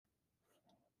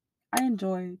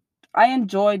I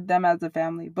enjoyed them as a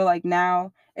family, but like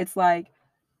now it's like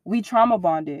we trauma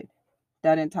bonded.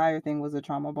 That entire thing was a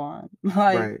trauma bond.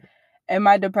 Like, Right. in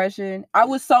my depression, I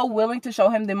was so willing to show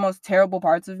him the most terrible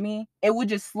parts of me. It would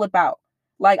just slip out.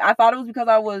 Like, I thought it was because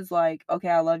I was like, okay,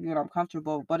 I love you and I'm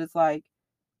comfortable, but it's like,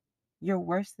 you're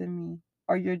worse than me,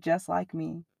 or you're just like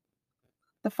me.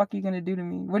 The fuck are you gonna do to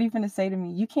me? What are you gonna say to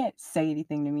me? You can't say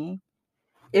anything to me.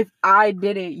 If I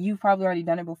did it, you've probably already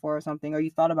done it before or something, or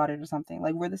you thought about it or something.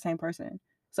 Like, we're the same person.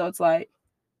 So it's like,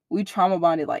 we trauma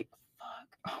bonded like, fuck.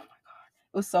 Oh my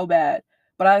God. It was so bad.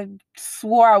 But I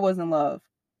swore I was in love.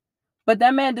 But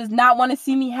that man does not want to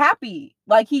see me happy.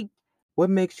 Like,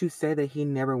 What makes you say that he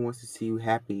never wants to see you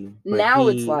happy, now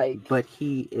it's like, but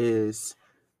he is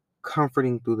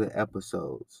comforting through the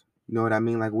episodes? You know what I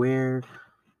mean? Like I where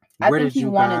think did he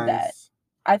you wanted that. guys?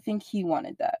 I think he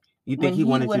wanted that You think when he he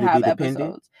wanted would you to be have dependent?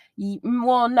 episodes.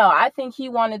 Well, no, I think he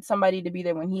wanted somebody to be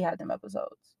there when he had them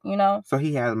episodes, you know? So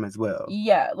he had them as well.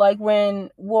 Yeah, like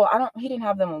he didn't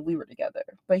have them when we were together,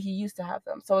 but he used to have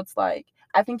them. So it's like,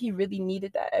 I think he really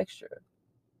needed that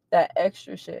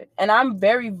extra shit. And I'm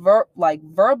very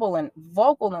verbal and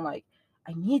vocal and like,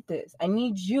 I need this. I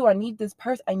need you. I need this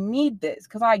person. I need this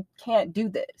because I can't do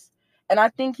this. And I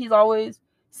think he's always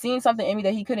seen something in me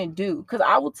that he couldn't do. Because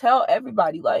I will tell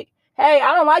everybody like, hey,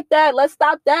 I don't like that. Let's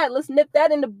stop that. Let's nip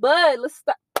that in the bud. Let's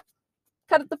stop.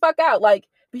 Cut it the fuck out. Like,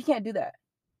 but he can't do that.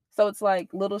 So it's like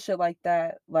little shit like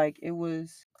that. Like,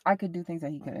 I could do things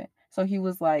that he couldn't. So he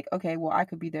was like, okay, well, I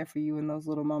could be there for you in those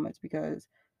little moments because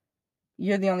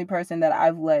you're the only person that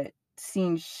I've let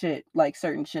seen shit, like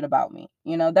certain shit about me.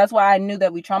 You know, that's why I knew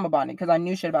that we trauma bonded, because I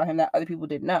knew shit about him that other people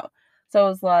didn't know. So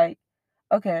it's like,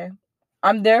 okay,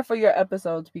 I'm there for your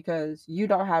episodes because you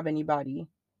don't have anybody,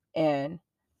 and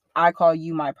I call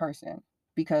you my person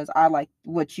because I like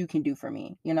what you can do for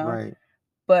me, you know? Right.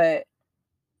 But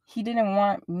he didn't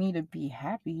want me to be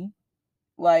happy.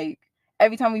 Like,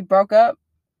 every time we broke up,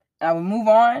 I would move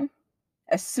on.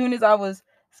 As soon as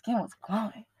skin was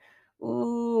glowing.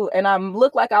 Ooh, and I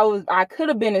looked like I could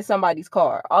have been in somebody's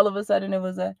car. All of a sudden it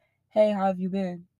was hey, how have you been?